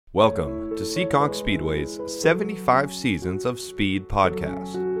Welcome to Seekonk Speedway's 75 Seasons of Speed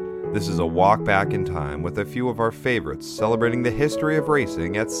podcast. This is a walk back in time with a few of our favorites celebrating the history of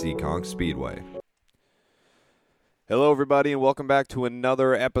racing at Seekonk Speedway. Hello everybody and welcome back to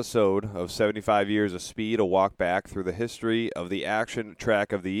another episode of 75 Years of Speed, a walk back through the history of the action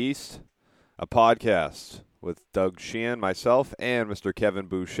track of the East, a podcast with Doug Sheehan, myself, and Mr. Kevin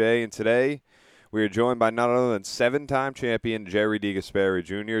Boucher. And today we are joined by none other than seven-time champion Jerry DeGasperi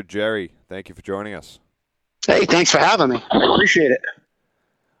Jr. Jerry, thank you for joining us. Hey, thanks for having me. I appreciate it.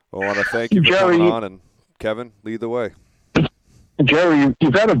 I want to thank you for coming on, and Kevin, lead the way. Jerry,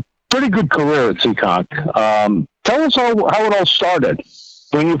 you've had a pretty good career at Seekonk. Tell us how it all started,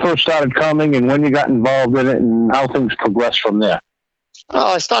 when you first started coming and when you got involved in it and how things progressed from there. Well,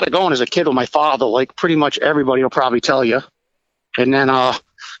 I started going as a kid with my father, like pretty much everybody will probably tell you. And then,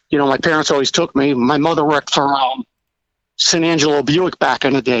 my parents always took me. My mother worked for San Angelo Buick back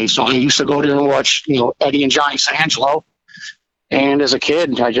in the day, so I used to go there and watch, Eddie and Johnny San Angelo. And as a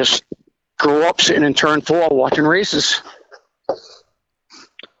kid, I just grew up sitting in turn 4 watching races.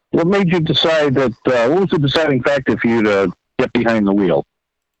 What made you decide that, what was the deciding factor for you to get behind the wheel?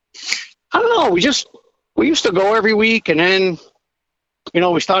 I don't know. We used to go every week, and then,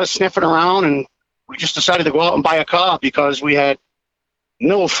 we started sniffing around, and we just decided to go out and buy a car because we had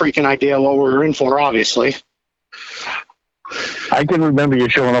no freaking idea what we were in for, obviously. I can remember you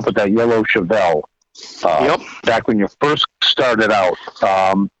showing up with that yellow Chevelle back when you first started out.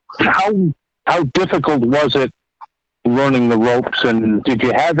 How difficult was it learning the ropes, and did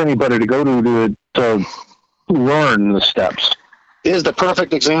you have anybody to go to learn the steps? Here's the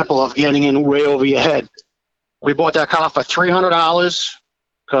perfect example of getting in way over your head. We bought that car for $300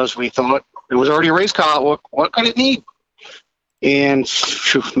 because we thought it was already a race car. What could it need? And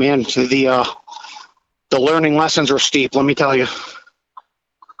man, the learning lessons were steep, let me tell you.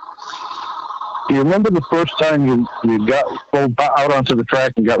 Do you remember the first time you got out onto the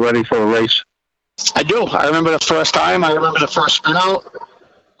track and got ready for a race? I do. I remember the first time. I remember the first spin out.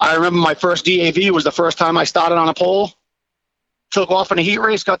 I remember my first DAV was the first time I started on a pole. Took off in a heat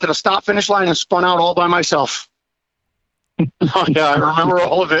race, got to the stop finish line, and spun out all by myself. Oh, yeah, I remember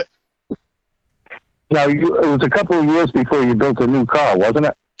all of it. Now, it was a couple of years before you built a new car, wasn't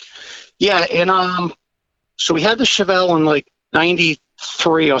it? Yeah, and so we had the Chevelle in like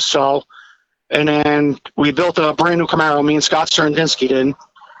 93 or so, and then we built a brand new Camaro, me and Scott Serendinski did,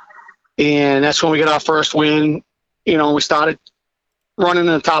 and that's when we got our first win. We started running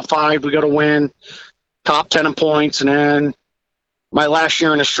in the top 5. We got a win, top 10 in points, and then my last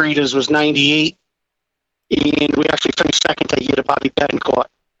year in the street was 98, and we actually finished second that year to Bobby Betancourt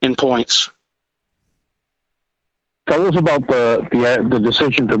in points. Tell us about the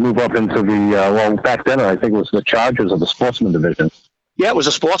decision to move up into the, back then I think it was the Chargers of the Sportsman Division. Yeah, it was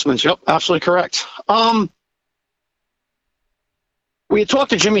a Sportsman's. Yep, absolutely correct. We had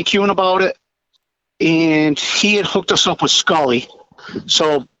talked to Jimmy Kuhn about it, and he had hooked us up with Scully.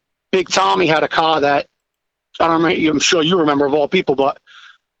 So Big Tommy had a car that, I'm sure you remember of all people, but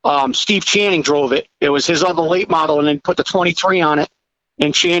Steve Channing drove it. It was his other late model, and then put the 23 on it,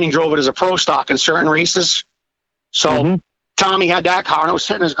 and Channing drove it as a pro stock in certain races. So Tommy had that car, and it was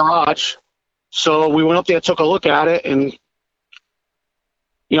sitting in his garage. So we went up there, took a look at it, and,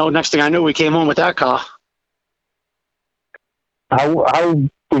 next thing I knew, we came home with that car. How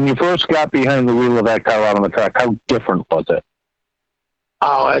when you first got behind the wheel of that car out on the track, how different was it?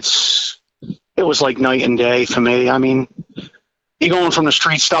 Oh, it was like night and day for me. I mean, you're going from the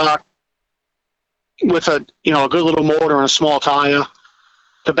street stock with a good little motor and a small tire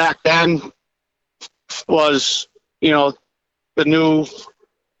to back then was, the new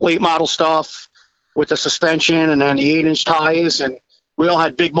late model stuff with the suspension and then the 8-inch tires. And we all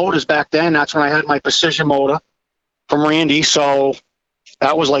had big motors back then. That's when I had my precision motor from Randy. So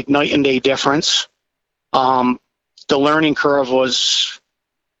that was like night and day difference. The learning curve was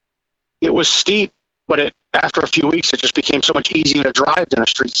steep, but after a few weeks, it just became so much easier to drive than a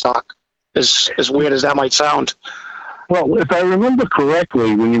street stock, as weird as that might sound. Well, if I remember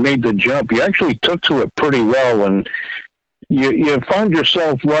correctly, when you made the jump, you actually took to it pretty well, and you found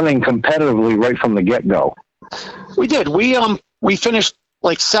yourself running competitively right from the get-go. We did. We finished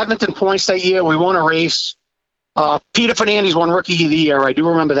like 7th in points that year. We won a race. Peter Fernandez won Rookie of the Year. I do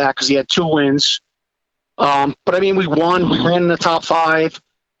remember that because he had 2 wins. But I mean, we won. We ran in the top 5.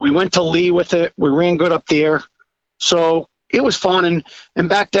 We went to Lee with it. We ran good up there. So it was fun. And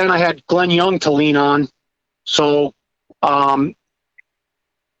back then I had Glenn Young to lean on. So Glenn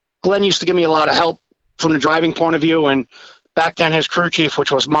used to give me a lot of help from the driving point of view. And back then his crew chief,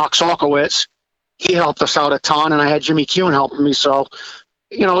 which was Mark Salkowitz, he helped us out a ton. And I had Jimmy Kuhn helping me. So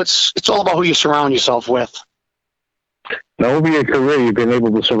it's all about who you surround yourself with. Now, over your career, you've been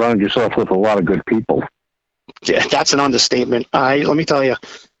able to surround yourself with a lot of good people. Yeah, that's an understatement. Let me tell you,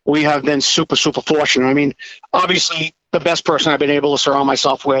 we have been super, super fortunate. I mean, obviously, the best person I've been able to surround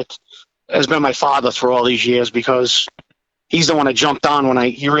myself with has been my father through all these years, because he's the one that jumped on when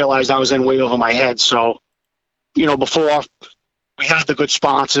he realized I was in way over my head. So, before we had the good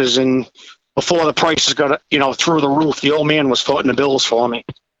sponsors and before the prices got, through the roof, the old man was footing the bills for me.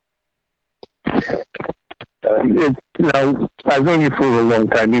 I've known you for a long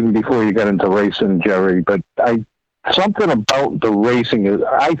time, even before you got into racing, Jerry, but something about the racing,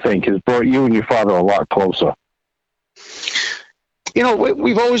 I think, has brought you and your father a lot closer.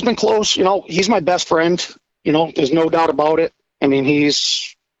 We've always been close. He's my best friend. There's no doubt about it. I mean,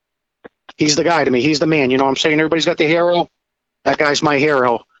 he's the guy to me. He's the man. You know what I'm saying? Everybody's got the hero. That guy's my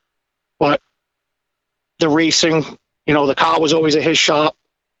hero. But the racing, the car was always at his shop.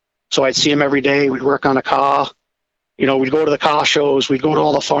 So I'd see him every day. We'd work on a car. We'd go to the car shows. We'd go to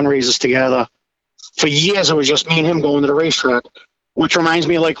all the fundraisers together. For years, it was just me and him going to the racetrack, which reminds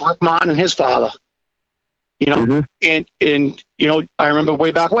me of like Rick Martin and his father. And I remember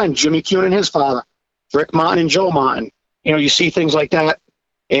way back when, Jimmy Kuhn and his father, Rick Martin and Joe Martin. You see things like that,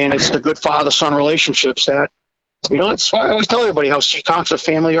 and it's the good father-son relationships that, that's why I always tell everybody how Seekonk's a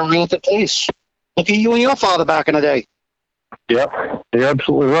family-oriented place. Look at you and your father back in the day. Yep, you're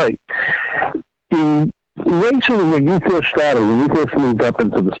absolutely right. In racing, when you first started, when you first moved up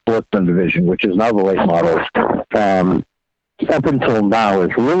into the sportsman division, which is now the late models, up until now,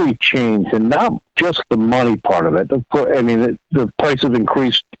 has really changed, and not just the money part of it. Of course, I mean, the price has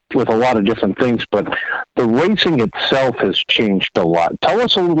increased with a lot of different things, but the racing itself has changed a lot. Tell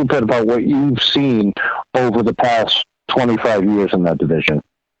us a little bit about what you've seen over the past 25 years in that division.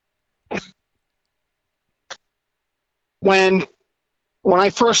 When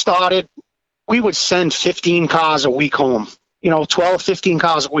I first started, we would send 15 cars a week home. 12, 15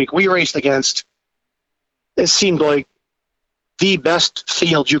 cars a week. We raced against, it seemed like, the best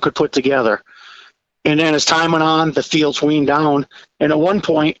field you could put together. And then as time went on, the fields weaned down. And at one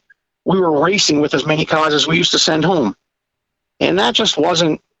point, we were racing with as many cars as we used to send home. And that just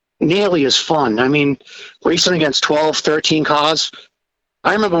wasn't nearly as fun. I mean, racing against 12, 13 cars.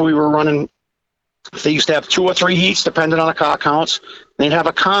 I remember we were running, they used to have 2 or 3 heats, depending on the car counts. They'd have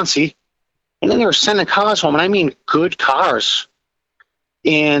a consi. And then they were sending cars home. And I mean, good cars.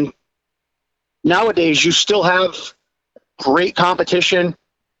 And nowadays, you still have great competition,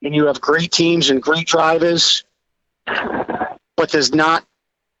 and you have great teams and great drivers, but there's not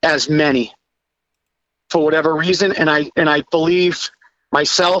as many for whatever reason. And I believe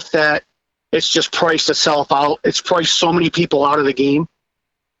myself that it's just priced itself out. It's priced so many people out of the game,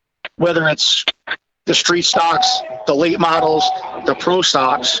 whether it's the street stocks, the late models, the pro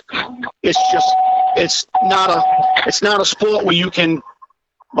stocks. It's not a sport where you can,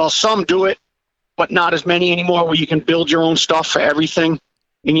 well, some do it, but not as many anymore, where you can build your own stuff for everything.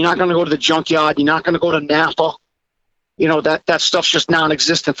 And you're not going to go to the junkyard. You're not going to go to Napa. That stuff's just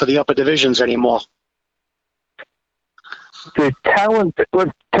non-existent for the upper divisions anymore. The talent,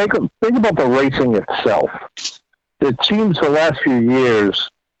 think about the racing itself. It seems the last few years,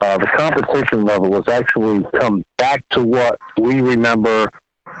 the competition level has actually come back to what we remember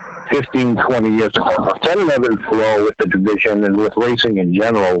 15, 20 years ago. Ten levels low with the division and with racing in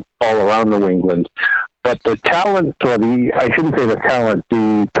general all around New England. But the talent, I shouldn't say the talent,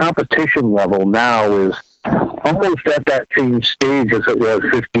 the competition level now is almost at that same stage as it was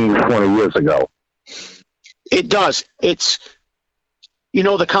 15, 20 years ago. It does. It's,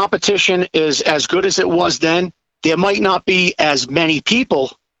 the competition is as good as it was then. There might not be as many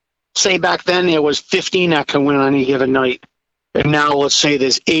people. Say back then there was 15 that can win on any given night. And now let's say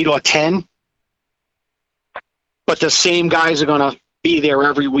there's 8 or 10, but the same guys are going to be there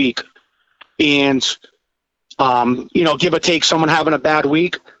every week. And, give or take someone having a bad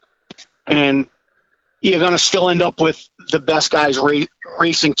week, and you're going to still end up with the best guys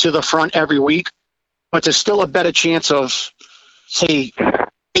racing to the front every week. But there's still a better chance of, say,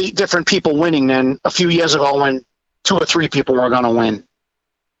 8 different people winning than a few years ago when 2 or 3 people were going to win.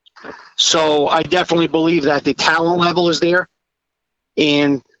 So I definitely believe that the talent level is there.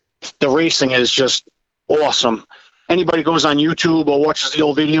 And the racing is just awesome. Anybody goes on YouTube or watches the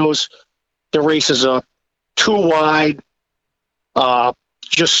old videos, the races are 2 wide,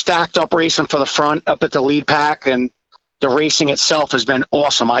 just stacked up racing for the front up at the lead pack, and the racing itself has been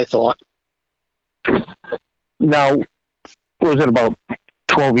awesome, I thought. Now, was it about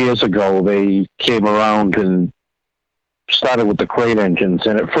 12 years ago they came around and started with the crate engines,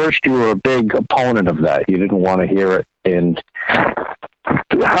 and at first you were a big opponent of that. You didn't want to hear it, and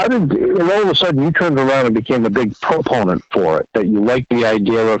how did, and all of a sudden you turned around and became a big proponent for it, that you liked the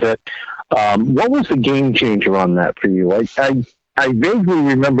idea of it. What was the game changer on that for you? I vaguely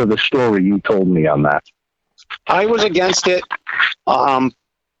remember the story you told me on that. I was against it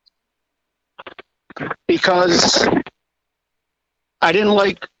because I didn't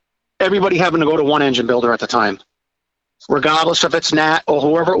like everybody having to go to one engine builder at the time. Regardless if it's Nat or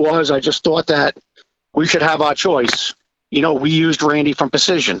whoever it was, I just thought that we should have our choice. You know, we used Randy from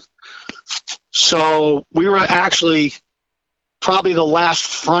Precision. So we were actually probably the last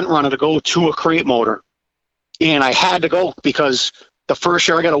front runner to go to a crate motor. And I had to go because the first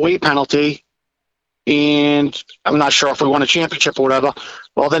year I got a weight penalty, and I'm not sure if we won a championship or whatever.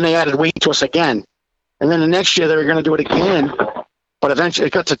 Well, then they added weight to us again. And then the next year they were going to do it again. But eventually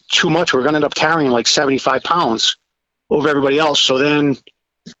it got to too much. We were going to end up carrying like 75 pounds over everybody else. So then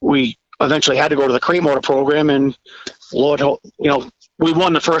we eventually had to go to the crate motor program, and Lord, you know, we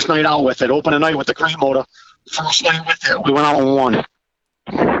won the first night out with it. Open a night with the crate motor. First night with it, we went out and won.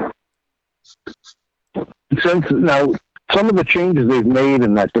 Since now, some of the changes they've made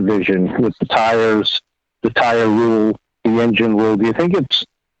in that division with the tires, the tire rule, the engine rule, do you think it's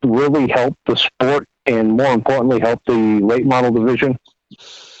really helped the sport and, more importantly, helped the late model division?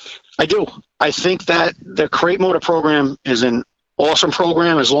 I do. I think that the crate motor program is an awesome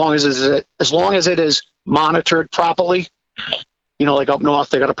program as long as it is monitored properly. You know, like up north,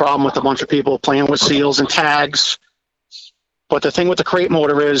 they got a problem with a bunch of people playing with seals and tags. But the thing with the crate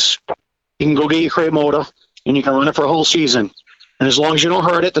motor is you can go get your crate motor and you can run it for a whole season. And as long as you don't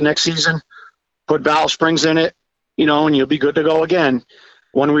hurt it the next season, put valve springs in it, you know, and you'll be good to go again.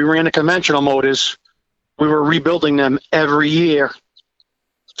 When we ran the conventional motors, we were rebuilding them every year,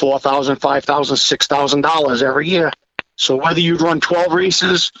 $4,000, $5,000, $6,000 every year. So whether you'd run 12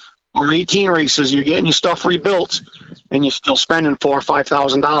 races or 18 races, you're getting your stuff rebuilt, and you're still spending $4,000 or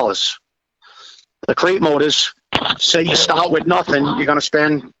 $5,000. The crate motors, say you start with nothing, you're going to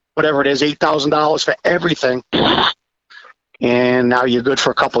spend whatever it is, $8,000 for everything, and now you're good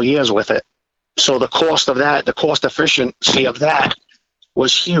for a couple of years with it. So the cost of that, the cost efficiency of that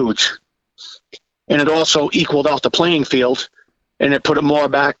was huge. And it also equaled out the playing field, and it put it more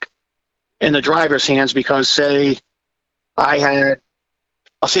back in the driver's hands, because say I had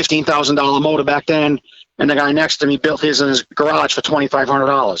a $15,000 motor back then, and the guy next to me built his in his garage for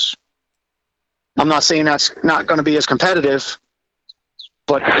 $2,500. I'm not saying that's not going to be as competitive,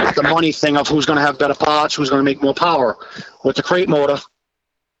 but it's the money thing of who's going to have better parts, who's going to make more power. With the crate motor,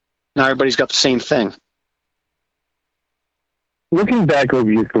 now everybody's got the same thing. Looking back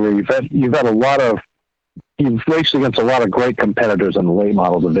over your career, you've raced against a lot of great competitors in the late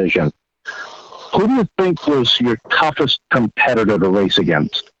model division. Who do you think was your toughest competitor to race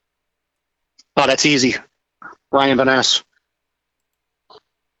against? Oh, that's easy. Ryan Van Ness.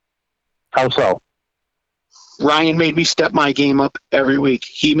 How so? Ryan made me step my game up every week.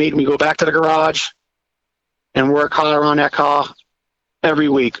 He made me go back to the garage and work harder on that car every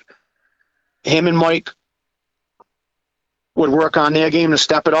week. Him and Mike would work on their game to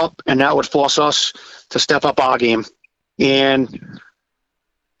step it up, and that would force us to step up our game. And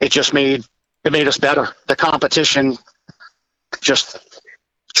it just made us better. The competition, just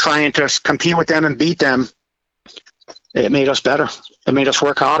trying to compete with them and beat them, it made us better. It made us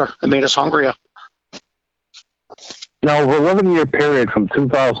work harder. It made us hungrier. Now, over an 11-year period from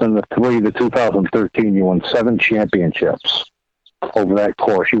 2003 to 2013, you won 7 championships over that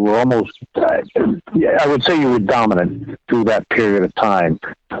course. You were almost, I would say you were dominant through that period of time.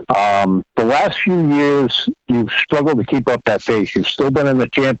 The last few years, you've struggled to keep up that pace. You've still been in the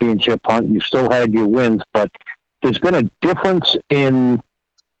championship hunt. You've still had your wins, but there's been a difference in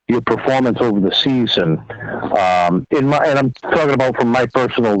your performance over the season. And I'm talking about from my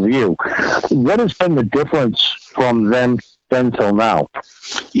personal view. What has been the difference from then till now?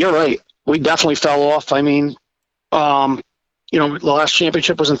 You're right. We definitely fell off. I mean, you know, the last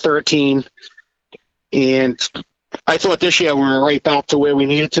championship was in 2013, and I thought this year we were right back to where we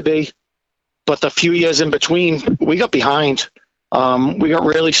needed to be. But the few years in between, we got behind. We got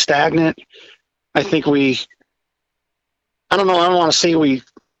really stagnant. I think I don't want to say we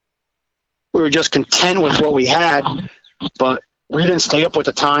were just content with what we had, but we didn't stay up with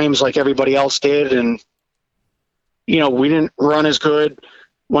the times like everybody else did. And, you know, we didn't run as good.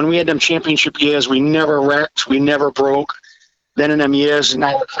 When we had them championship years, we never wrecked. We never broke. Then in them years,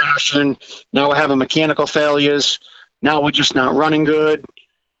 now we're crashing. Now we're having mechanical failures. Now we're just not running good.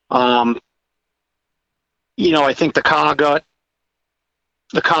 You know, I think the car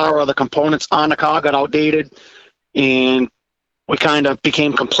or the components on the car got outdated, and we kind of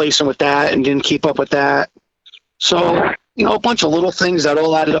became complacent with that and didn't keep up with that. So a bunch of little things that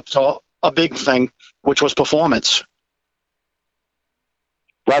all added up to a big thing, which was performance.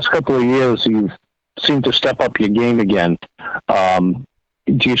 Last couple of years, you've seemed to step up your game again.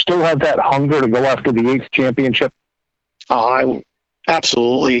 Do you still have that hunger to go after the 8th championship?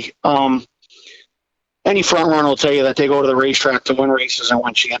 Absolutely. Any front runner will tell you that they go to the racetrack to win races and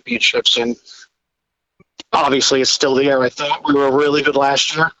win championships, and obviously it's still there. I thought we were really good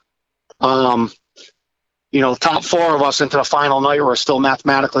last year. Top 4 of us into the final night were still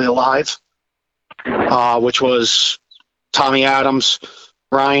mathematically alive, which was Tommy Adams,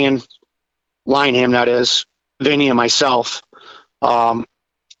 Ryan Lineham, that is, Vinny, and myself.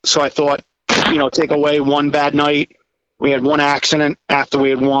 So I thought, take away one bad night. We had one accident after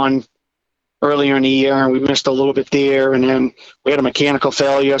we had won earlier in the year, and we missed a little bit there, and then we had a mechanical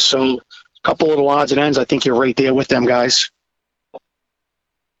failure. So a couple little odds and ends, I think you're right there with them guys.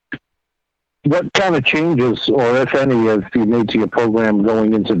 What kind of changes, or if any, have you made to your program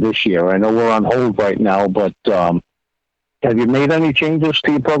going into this year? I know we're on hold right now, but have you made any changes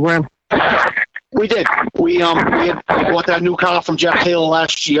to your program? We did. We bought that new car from Jeff Taylor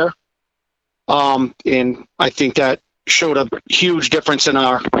last year, and I think that showed a huge difference in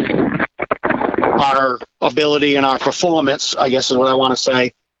our ability and our performance, I guess is what I want to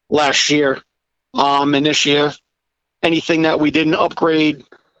say, last year. And this year, anything that we didn't upgrade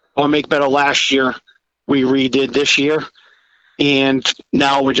or make better last year, we redid this year. And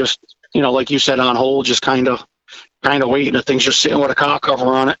now we're just, like you said, on hold, just kind of waiting. The thing's just sitting with a car cover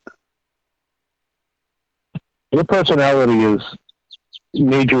on it. Your personality has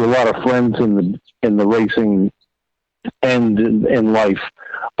made you a lot of friends in the racing and in life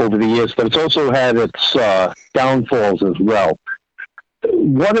over the years, but it's also had its downfalls as well.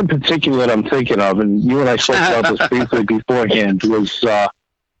 One in particular that I'm thinking of, and you and I spoke about this briefly beforehand, was the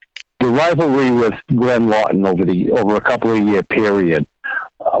rivalry with Glenn Lawton over a couple of year period.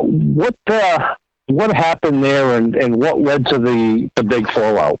 What happened there, and what led to the big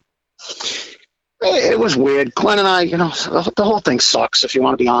fallout? It was weird. Glenn and I, the whole thing sucks, if you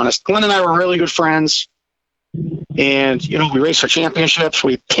want to be honest. Glenn and I were really good friends. And, we raced for championships.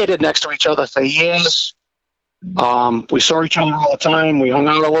 We pitted next to each other for years. We saw each other all the time. We hung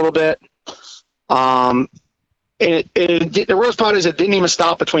out a little bit. The worst part is it didn't even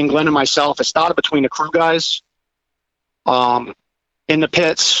stop between Glenn and myself. It started between the crew guys in the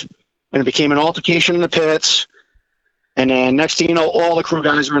pits, and it became an altercation in the pits. And then next thing you know, all the crew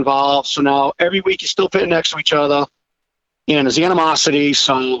guys are involved. So now every week you're still pitting next to each other. And there's animosity.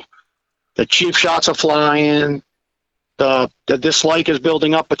 So the cheap shots are flying. The dislike is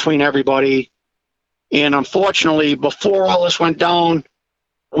building up between everybody. And unfortunately, before all this went down,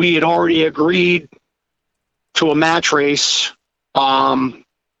 we had already agreed to a match race on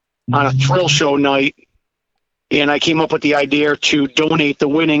a thrill show night. And I came up with the idea to donate the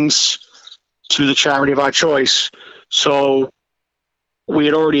winnings to the charity of our choice. So we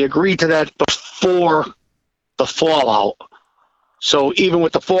had already agreed to that before the fallout. So even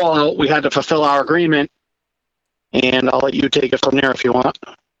with the fallout, we had to fulfill our agreement. And I'll let you take it from there if you want.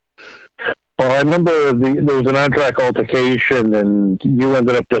 Well, I remember there was an on-track altercation, and you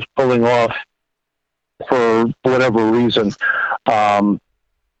ended up just pulling off for whatever reason. Now,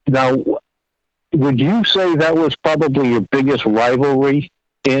 would you say that was probably your biggest rivalry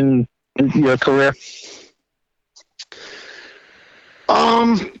in your career?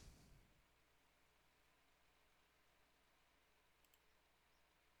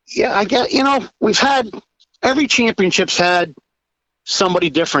 Yeah, I get, we've had, every championship's had somebody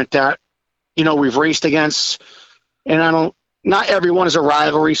different that, we've raced against, and not everyone is a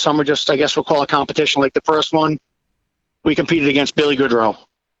rivalry. Some are just, I guess we'll call it competition. Like the first one, we competed against Billy Goodrow.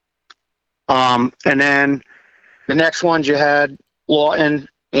 And then the next ones you had Lawton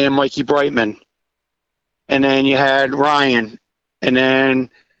and Mikey Brightman. And then you had Ryan. And then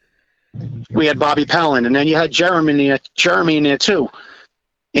we had Bobby Pellin. And then you had Jeremy in there too.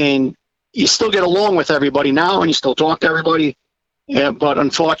 And you still get along with everybody now, and you still talk to everybody. Yeah, but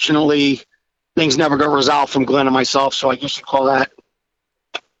unfortunately, things never got resolved from Glenn and myself, so I guess you call that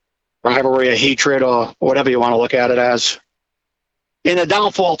rivalry, a hatred, or whatever you want to look at it as. And the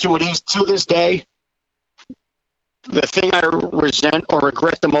downfall to it is, to this day, the thing I resent or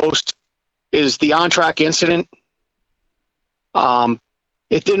regret the most is the on-track incident.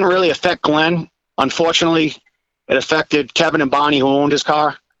 It didn't really affect Glenn. Unfortunately, it affected Kevin and Bonnie, who owned his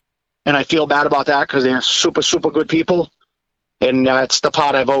car. And I feel bad about that because they're super, super good people. And that's the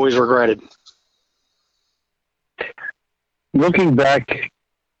part I've always regretted. Looking back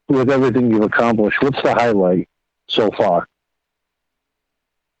with everything you've accomplished, what's the highlight so far?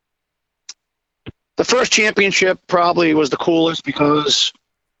 the first championship probably was the coolest because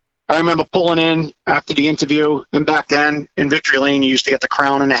I remember pulling in after the interview, and back then in Victory Lane, you used to get the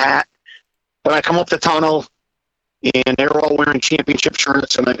crown and the hat. But I come up the tunnel, and they were all wearing championship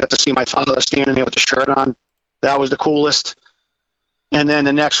shirts, and I got to see my father standing there with the shirt on. That was the coolest. And then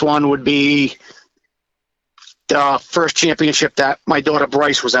the next one would be the first championship that my daughter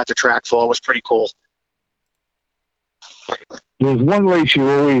Bryce was at the track for. It was pretty cool. There's one race you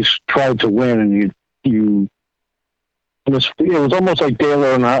always tried to win, and it was almost like Dale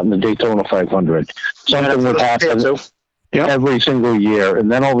Earnhardt in the Daytona 500. Something would happen every single year,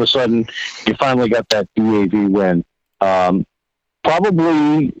 and then all of a sudden, you finally got that DAV win.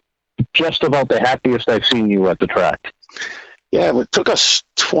 Probably just about the happiest I've seen you at the track. Yeah, it took us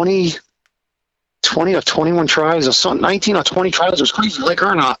 20 or 21 tries, or something, 19 or 20 tries. It was crazy, like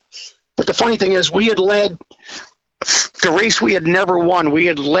Earnhardt. But the funny thing is, we had led the race we had never won. We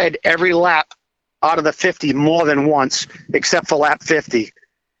had led every lap out of the 50 more than once, except for lap 50.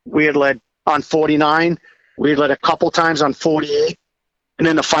 We had led on 49. We had led a couple times on 48. And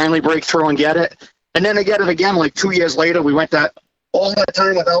then to finally break through and get it. And then to get it again, like 2 years later, we went all that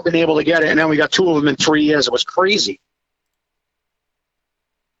time without being able to get it. And then we got two of them in 3 years. It was crazy.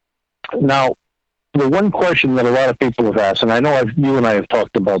 Now, the one question that a lot of people have asked, and I know you and I have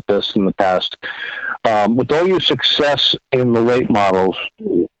talked about this in the past, with all your success in the late models,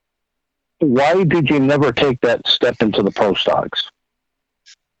 why did you never take that step into the pro stocks?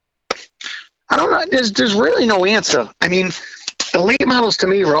 I don't know. There's really no answer. I mean, the late models to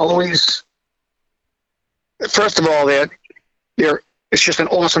me were always, first of all, it's just an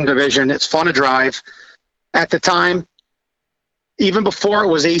awesome division. It's fun to drive. At the time, even before it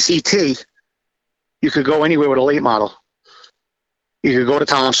was ACT, you could go anywhere with a late model. You could go to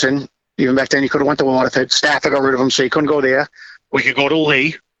Thompson. Even back then, you could have went to Waterford. Stafford got rid of them, so you couldn't go there. We could go to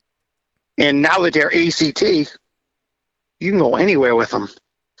Lee. And now that they're ACT, you can go anywhere with them.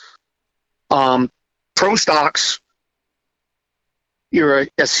 Pro stocks, you're a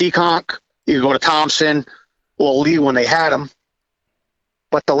Seekonk, you go to Thompson or Lee when they had them.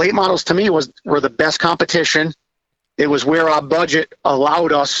 But the late models to me were the best competition. It was where our budget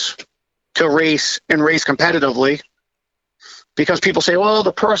allowed us to race and race competitively. Because people say, well,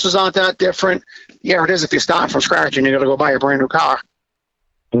 the purses aren't that different. Yeah, it is if you're starting from scratch and you got to go buy a brand new car.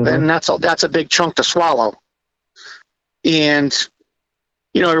 Mm-hmm. Then that's a big chunk to swallow. And,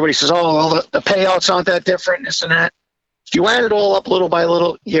 everybody says, oh, well, the payouts aren't that different, this and that. If you add it all up little by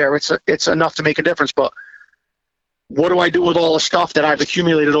little, yeah, it's enough to make a difference. But what do I do with all the stuff that I've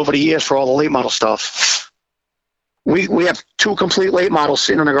accumulated over the years for all the late model stuff? We have 2 complete late models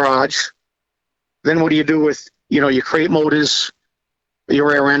sitting in the garage. Then what do you do with, your crate motors, your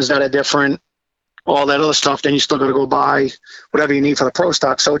rear ends that are different, all that other stuff? Then you still got to go buy whatever you need for the pro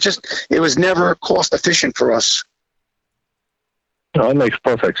stock. So it was never cost efficient for us. No, that makes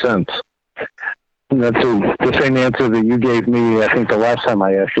perfect sense. And that's the same answer that you gave me, I think, the last time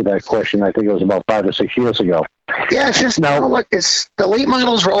I asked you that question. I think it was about 5 or 6 years ago. Yeah, it's just, the late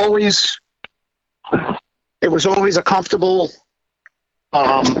models were always, it was always a comfortable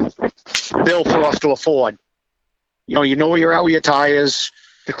bill for us to afford. You know where you're at with your tires.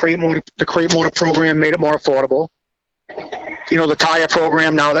 The crate motor program made it more affordable. The tire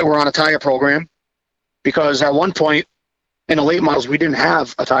program, now that we're on a tire program, because at one point in the late models, we didn't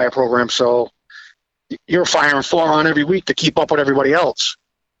have a tire program. So you're firing 4 on every week to keep up with everybody else.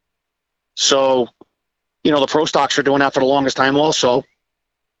 So, the pro stocks are doing that for the longest time also.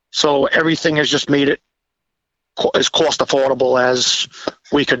 So everything has just made it as cost affordable as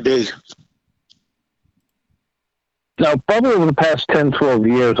we could be. Now, probably over the past 10, 12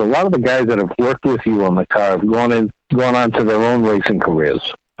 years, a lot of the guys that have worked with you on the car have gone on to their own racing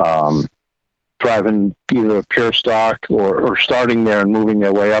careers, driving either a pure stock or starting there and moving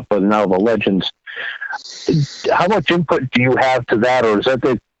their way up, but now the legends. How much input do you have to that, or is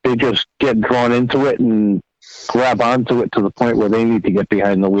that they just get drawn into it and grab onto it to the point where they need to get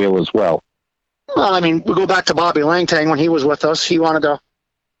behind the wheel as well? Well, I mean, we go back to Bobby Langtang when he was with us. He wanted to,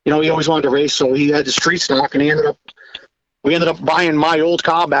 he always wanted to race, so he had the street stock, and we ended up buying my old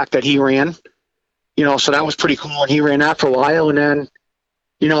car back that he ran, so that was pretty cool. And he ran that for a while. And then,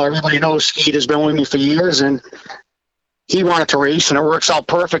 everybody knows Skeet has been with me for years, and he wanted to race, and it works out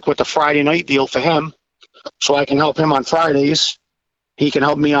perfect with the Friday night deal for him. So I can help him on Fridays. He can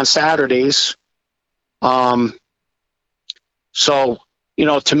help me on Saturdays. So,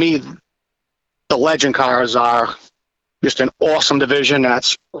 to me, the legend cars are just an awesome division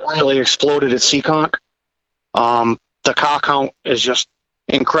that's really exploded at Seekonk. The car count is just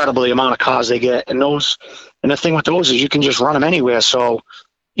incredible, the amount of cars they get. And the thing with those is you can just run them anywhere. So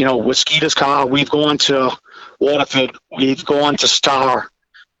with Skeeter's car, we've gone to Waterford, we've gone to Star,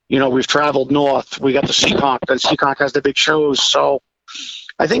 we've traveled north, we got to Seekonk, and Seekonk has the big shows. So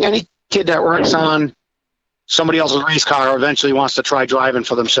I think any kid that works on somebody else's race car eventually wants to try driving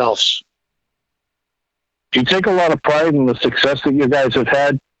for themselves. Do you take a lot of pride in the success that you guys have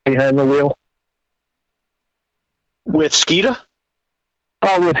had behind the wheel? With Skeeter?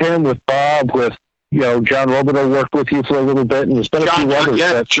 Oh, with him, with Bob, with John Robideau worked with you for a little bit, and there's been a few others.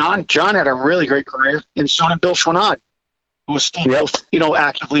 Yeah, John had a really great career, and so did Bill Schwanad, who was still,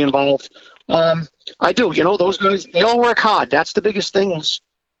 actively involved. I do, those guys, they all work hard. That's the biggest thing is,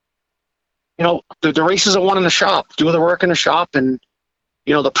 the races are won in the shop. Do the work in the shop, and,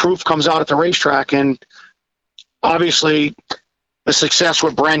 the proof comes out at the racetrack. And obviously, the success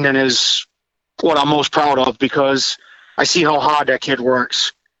with Brendan is what I'm most proud of, because I see how hard that kid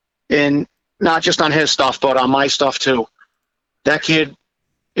works. And not just on his stuff, but on my stuff too. That kid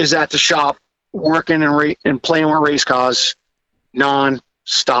is at the shop working and playing with race cars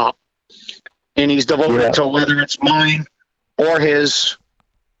non-stop. And he's devoted to whether it's mine or his,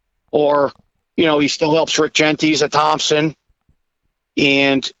 or, he still helps Rick Gentes at Thompson,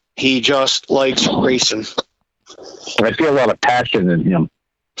 and he just likes racing. I see a lot of passion in him.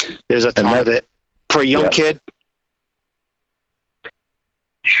 There's a ton of it. For a young kid.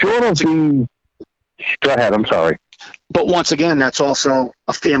 Short of the... Go ahead, I'm sorry. But once again, that's also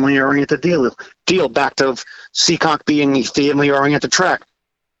a family-oriented deal. Back to Seekonk being a family-oriented track.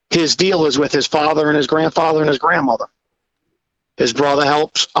 His deal is with his father and his grandfather and his grandmother. His brother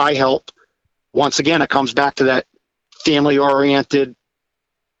helps, I help. Once again, it comes back to that family-oriented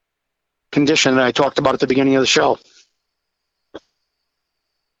condition that I talked about at the beginning of the show.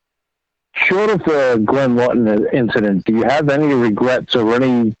 Short of the Glenn Lawton incident, do you have any regrets or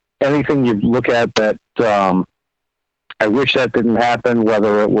anything you look at that I wish that didn't happen,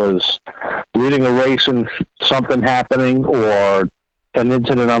 whether it was leading a race and something happening or an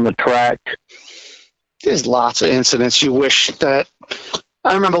incident on the track? There's lots of incidents you wish that...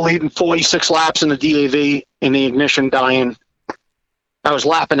 I remember leading 46 laps in the DAV in the ignition dying. I was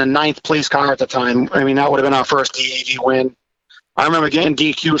lapping a 9th place car at the time. I mean, that would have been our first DAV win. I remember getting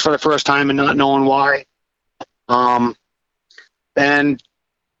DQ'd for the first time and not knowing why. And,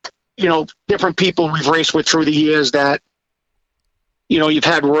 different people we've raced with through the years that, you've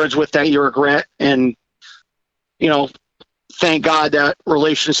had words with that you regret. And, thank God that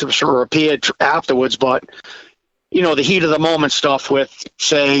relationships were repaired afterwards. But, the heat of the moment stuff with,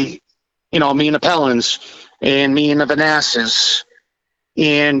 say, me and the Pellins and me and the Vanasses.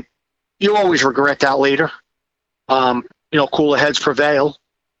 And you always regret that later. Cooler heads prevail,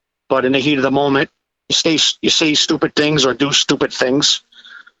 but in the heat of the moment, you say stupid things or do stupid things.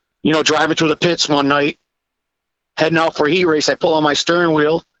 Driving through the pits one night, heading out for a heat race, I pull on my steering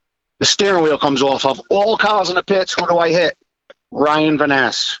wheel. The steering wheel comes off. Of all cars in the pits, who do I hit? Ryan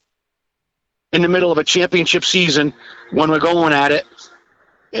Vanasse. In the middle of a championship season, when we're going at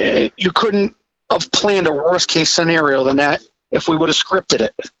it, you couldn't have planned a worst case scenario than that if we would have scripted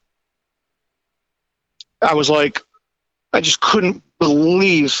it. I was like, I just couldn't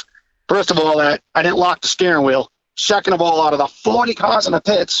believe, first of all, that I didn't lock the steering wheel. Second of all, out of the 40 cars in the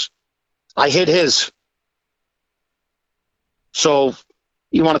pits, I hit his. So,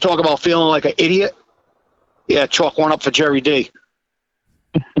 you want to talk about feeling like an idiot? Yeah, chalk one up for Jerry D.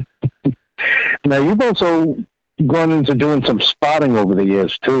 Now, you've also gone into doing some spotting over the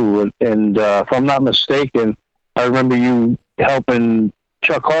years, too. And if I'm not mistaken, I remember you helping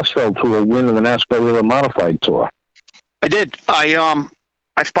Chuck Horsfeld to a win in the NASCAR Wheeler Modified Tour. I did.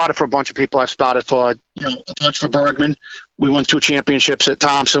 I spotted for a bunch of people. I spotted for, a bunch for Bergman. We won 2 championships at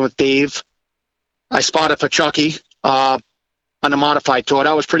Thompson with Dave. I spotted for Chucky on the Modified Tour.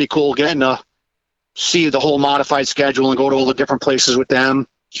 That was pretty cool, getting to see the whole modified schedule and go to all the different places with them.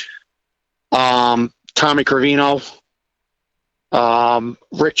 Tommy Cravino,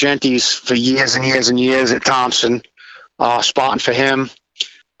 Rick Gentes for years and years and years at Thompson, spotting for him.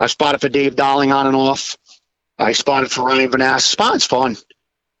 I spotted for Dave Darling on and off. I spotted for Ryan Vanasse. Spotting's fun.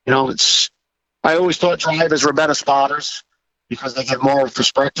 I always thought drivers were better spotters because they get more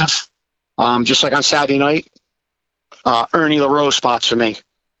perspective. Just like on Saturday night, Ernie LaRose spots for me,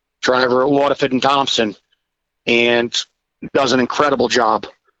 driver at Waterford and Thompson, and does an incredible job.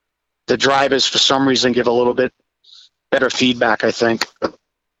 The drivers, for some reason, give a little bit better feedback, I think.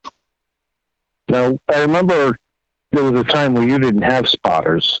 Now, I remember there was a time where you didn't have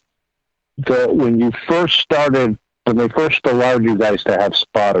spotters. When they first allowed you guys to have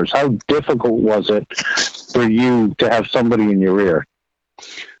spotters, how difficult was it for you to have somebody in your ear?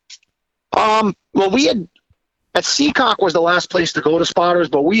 Well, we at Seekonk was the last place to go to spotters,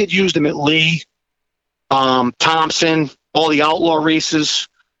 but we had used them at Lee, Thompson, all the outlaw races.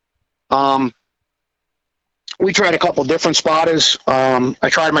 We tried a couple different spotters. I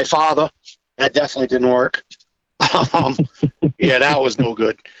tried my father. That definitely didn't work. Yeah, that was no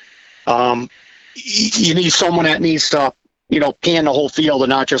good. You need someone that needs to, pan the whole field and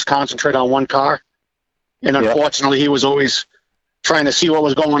not just concentrate on one car. And unfortunately, he was always trying to see what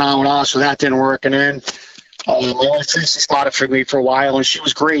was going on with us, so that didn't work. And then my wife Tracy spotted for me for a while, and she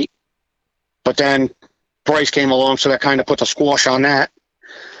was great. But then Bryce came along, so that kind of put the squash on that.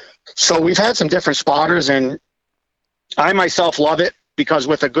 So we've had some different spotters, and I myself love it because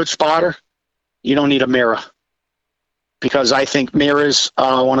with a good spotter, you don't need a mirror. Because I think mirrors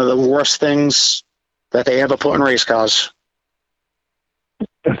are one of the worst things that they ever put in race cars.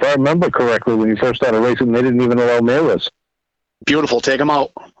 If I remember correctly, when you first started racing, they didn't even allow mirrors. Beautiful. Take them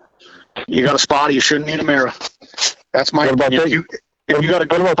out. You got a spotter, you shouldn't need a mirror. That's my opinion. If you got a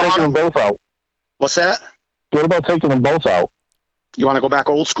good what about taking them both out? What's that? What about taking them both out? You want to go back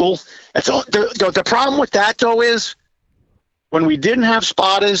old school? The problem with that, though, is when we didn't have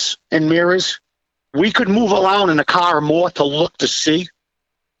spotters and mirrors, we could move around in the car more to look to see.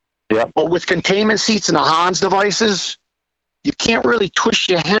 Yeah. But with containment seats and the Hans devices, you can't really twist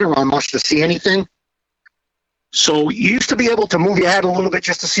your head around much to see anything. So you used to be able to move your head a little bit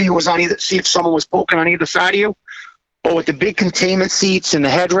just to see who was on either, see if someone was poking on either side of you. But with the big containment seats and the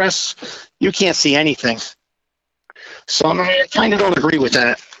headrests, you can't see anything. So I kind of don't agree with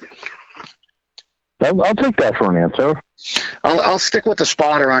that. I'll take that for an answer. I'll stick with the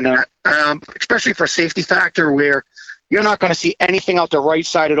spotter on that, especially for safety factor where you're not going to see anything out the right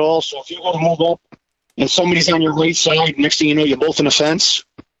side at all. So if you go to move up and somebody's on your right side, next thing you know, you're both in the fence.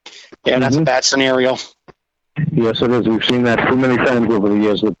 Yeah, that's a bad scenario. Yes, it is. We've seen that too many times over the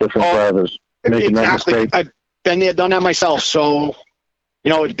years with different drivers making that mistake. I've been there, done that myself. So,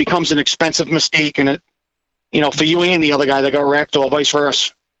 it becomes an expensive mistake, and it, for you and the other guy that got wrecked, or vice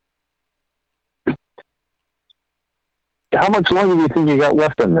versa. How much longer do you think you got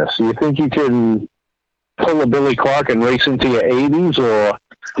left in this? Do you think you can pull a Billy Clark and race into your 80s, or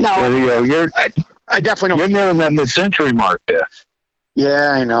no? I definitely don't. You're nearing that mid-century mark there.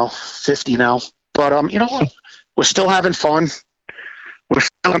 Yeah, I know, 50 now. But you know what? We're still having fun. We're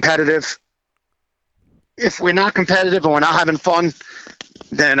still competitive. If we're not competitive and we're not having fun,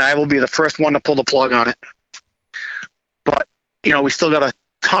 then I will be the first one to pull the plug on it. But we still got a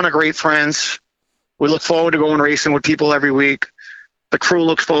ton of great friends. We look forward to going racing with people every week. The crew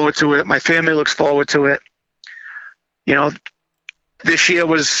looks forward to it. My family looks forward to it. This year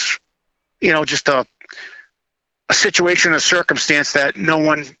was, just a situation, a circumstance that no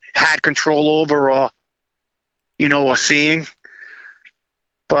one had control over or seeing.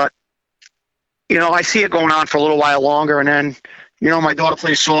 But, I see it going on for a little while longer. And then, my daughter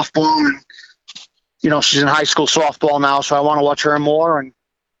plays softball and, she's in high school softball now. So I want to watch her more and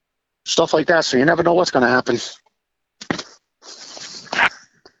stuff like that. So you never know what's going to happen.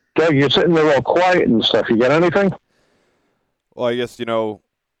 Doug, you're sitting there all quiet and stuff. You got anything? Well, I guess,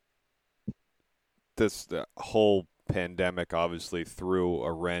 this whole pandemic obviously threw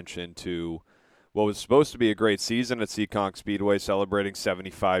a wrench into what was supposed to be a great season at Seekonk Speedway, celebrating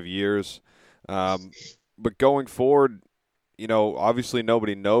 75 years. But going forward, obviously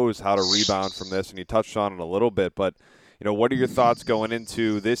nobody knows how to rebound from this, and you touched on it a little bit, but what are your thoughts going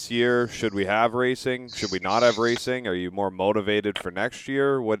into this year? Should we have racing? Should we not have racing? Are you more motivated for next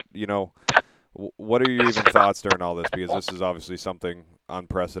year? What are your even thoughts during all this? Because this is obviously something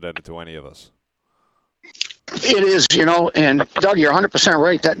unprecedented to any of us. It is, and Doug, you're 100%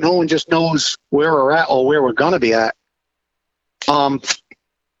 right that no one just knows where we're at or where we're going to be at. I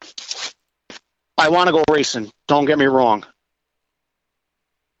want to go racing. Don't get me wrong.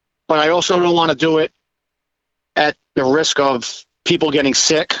 But I also don't want to do it at the risk of people getting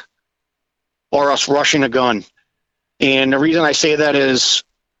sick or us rushing a gun. And the reason I say that is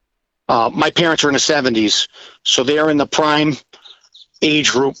my parents are in the 70s, so they're in the prime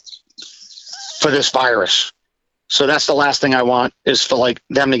age group for this virus. So that's the last thing I want, is for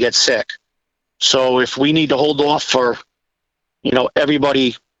them to get sick. So if we need to hold off for,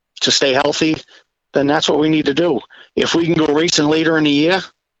 everybody to stay healthy, then that's what we need to do. If we can go racing later in the year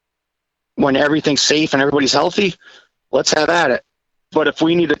when everything's safe and everybody's healthy, let's have at it. But if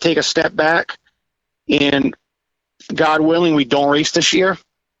we need to take a step back and, God willing, we don't race this year,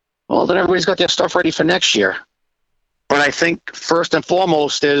 well, then everybody's got their stuff ready for next year. But I think first and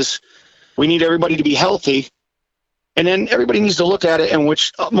foremost is we need everybody to be healthy. And then everybody needs to look at it, and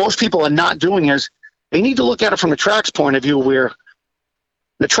which most people are not doing, is they need to look at it from the track's point of view, where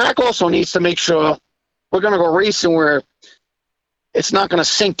the track also needs to make sure we're going to go racing where it's not going to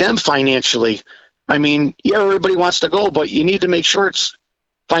sink them financially. I mean, yeah, everybody wants to go, but you need to make sure it's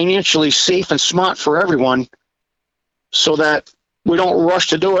financially safe and smart for everyone so that we don't rush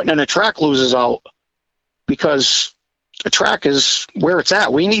to do it and then the track loses out, because the track is where it's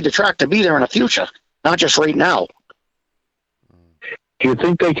at. We need the track to be there in the future, not just right now. Do you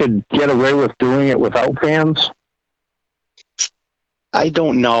think they could get away with doing it without fans? I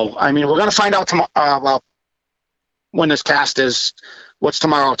don't know. I mean, we're going to find out tomorrow. When this cast is. What's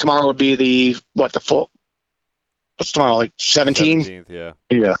tomorrow? Tomorrow would be the full. What's tomorrow? Like 17? Yeah.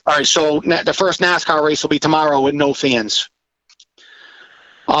 Yeah. All right. So the first NASCAR race will be tomorrow with no fans.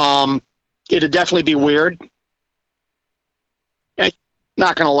 It'd definitely be weird.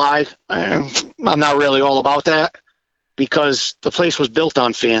 Not going to lie. I'm not really all about that, because the place was built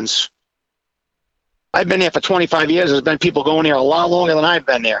on fans. I've been there for 25 years. There's been people going there a lot longer than I've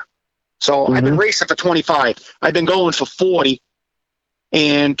been there. So I've been racing for 25. I've been going for 40.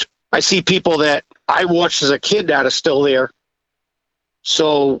 And I see people that I watched as a kid that are still there.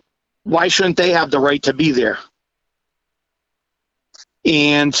 So why shouldn't they have the right to be there?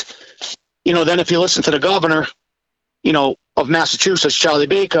 And, then if you listen to the governor, of Massachusetts, Charlie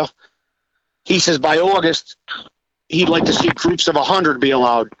Baker, he says by August, he'd like to see groups of 100 be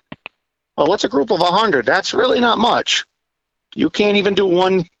allowed. Well, what's a group of 100? That's really not much. You can't even do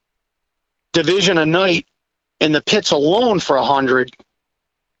one division a night in the pits alone for 100.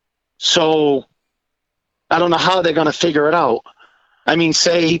 So I don't know how they're going to figure it out. I mean,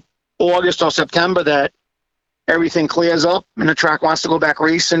 say August or September that everything clears up and the track wants to go back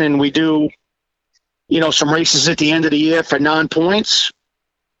racing, and we do, some races at the end of the year for non-points.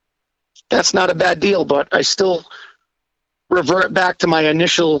 That's not a bad deal, but I still revert back to my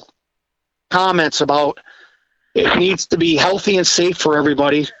initial comments about it needs to be healthy and safe for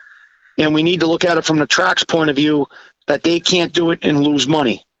everybody, and we need to look at it from the track's point of view that they can't do it and lose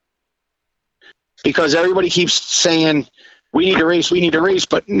money. Because everybody keeps saying, we need to race,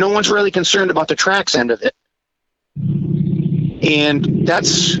 but no one's really concerned about the track's end of it. And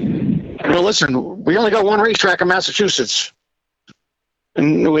that's, listen, we only got one racetrack in Massachusetts,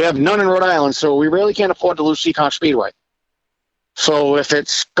 and we have none in Rhode Island, so we really can't afford to lose Seekonk Speedway. So if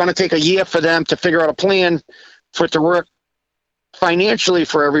it's going to take a year for them to figure out a plan for it to work financially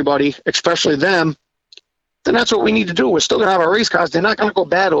for everybody, especially them, then that's what we need to do. We're still going to have our race cars. They're not going to go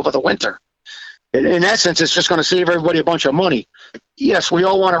bad over the winter. In essence, it's just going to save everybody a bunch of money. Yes, we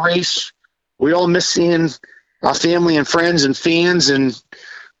all want to race. We all miss seeing our family and friends and fans and,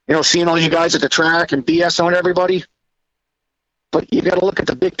 seeing all you guys at the track and BS on everybody. But you got to look at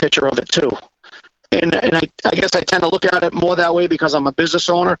the big picture of it, too. And I guess I tend to look at it more that way because I'm a business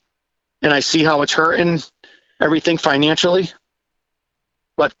owner and I see how it's hurting everything financially.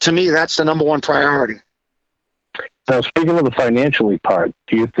 But to me, that's the number one priority. Now, speaking of the financially part,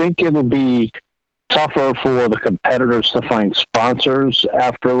 do you think it'll be tougher for the competitors to find sponsors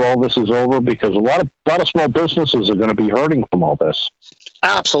after all this is over? Because a lot of small businesses are going to be hurting from all this.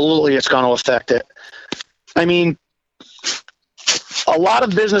 Absolutely, it's going to affect it. I mean, a lot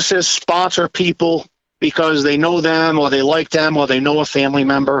of businesses sponsor people because they know them or they like them or they know a family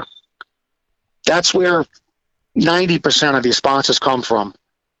member. That's where 90% of your sponsors come from.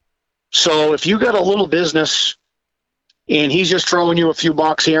 So if you got a little business and he's just throwing you a few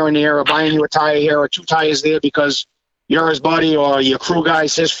bucks here and there or buying you a tire here or 2 tires there because you're his buddy or your crew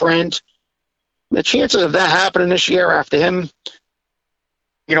guy's his friend, the chances of that happening this year after him,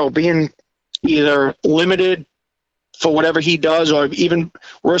 being either limited for whatever he does or even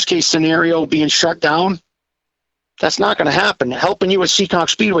worst case scenario being shut down, that's not going to happen. Helping you at Seekonk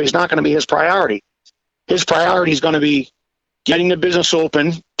Speedway is not going to be his priority. His priority is going to be getting the business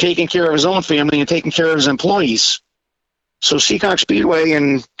open, taking care of his own family, and taking care of his employees. So Seekonk Speedway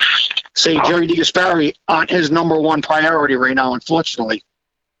and, say, Jerry DeGasperi aren't his number one priority right now, unfortunately.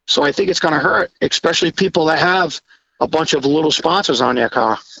 So I think it's going to hurt, especially people that have a bunch of little sponsors on their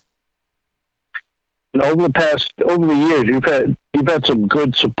car. And over the years, you've had some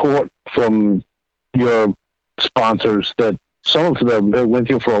good support from your sponsors that some of them have been with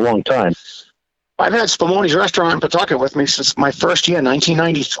you for a long time. I've had Spumoni's Restaurant in Pawtucket with me since my first year,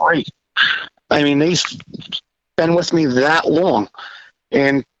 1993. I mean, they've been with me that long.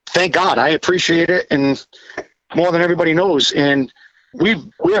 And thank God, I appreciate it, and more than everybody knows. And we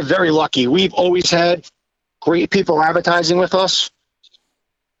are very lucky. We've always had great people advertising with us.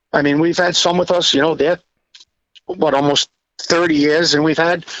 I mean, we've had some with us, they're, almost 30 years, and we've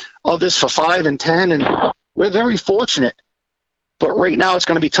had others for 5 and 10, and we're very fortunate. But right now it's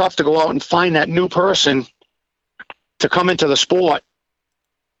going to be tough to go out and find that new person to come into the sport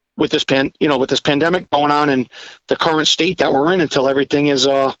with this with this pandemic going on and the current state that we're in until everything is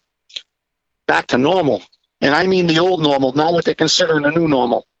back to normal. And I mean the old normal, not what they're considering the new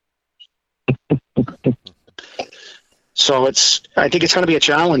normal. So I think it's going to be a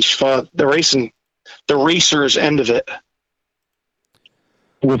challenge for the racers end of it.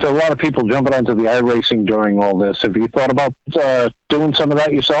 With a lot of people jumping onto the iRacing during all this, have you thought about doing some of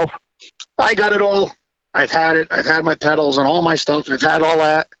that yourself? I got it all. I've had it. I've had my pedals and all my stuff. I've had all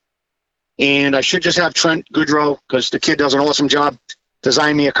that. And I should just have Trent Goodrow, because the kid does an awesome job,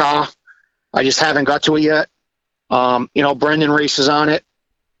 design me a car. I just haven't got to it yet. Brendan races on it,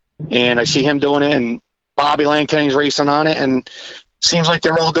 and I see him doing it, and Bobby Langton's racing on it, and it seems like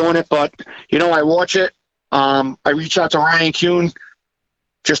they're all doing it. But, I watch it. I reach out to Ryan Kuhn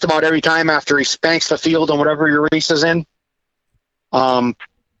just about every time after he spanks the field on whatever he races in. And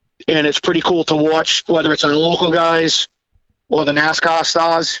it's pretty cool to watch, whether it's our local guys or the NASCAR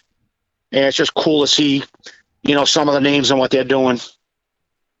stars. And it's just cool to see, some of the names and what they're doing.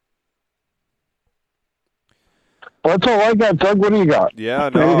 Well, that's all I got, Doug. What do you got? Yeah,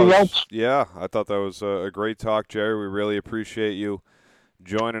 no. Anything else? Yeah, I thought that was a great talk, Jerry. We really appreciate you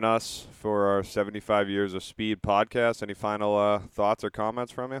joining us for our 75 Years of Speed podcast. Any final thoughts or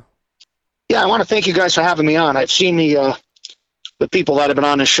comments from you? Yeah, I want to thank you guys for having me on. I've seen the people that have been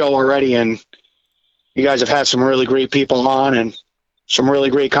on the show already, and you guys have had some really great people on and some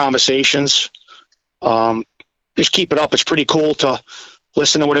really great conversations. Just keep it up. It's pretty cool to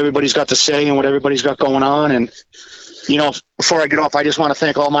listen to what everybody's got to say and what everybody's got going on. And, before I get off, I just want to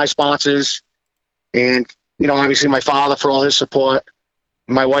thank all my sponsors and, obviously my father for all his support,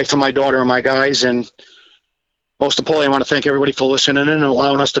 my wife and my daughter and my guys. And most importantly, I want to thank everybody for listening and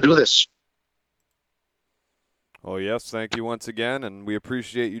allowing us to do this. Oh, yes, thank you once again, and we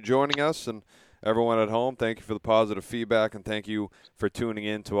appreciate you joining us. And everyone at home, thank you for the positive feedback, and thank you for tuning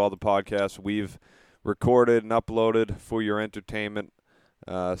in to all the podcasts we've recorded and uploaded for your entertainment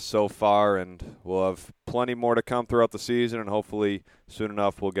so far, and we'll have plenty more to come throughout the season, and hopefully soon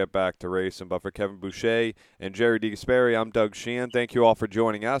enough we'll get back to racing. But for Kevin Boucher and Jerry DeGasperi, I'm Doug Sheehan. Thank you all for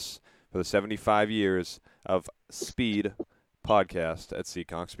joining us for the 75 Years of Speed podcast at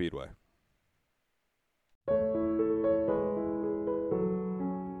Seekonk Speedway.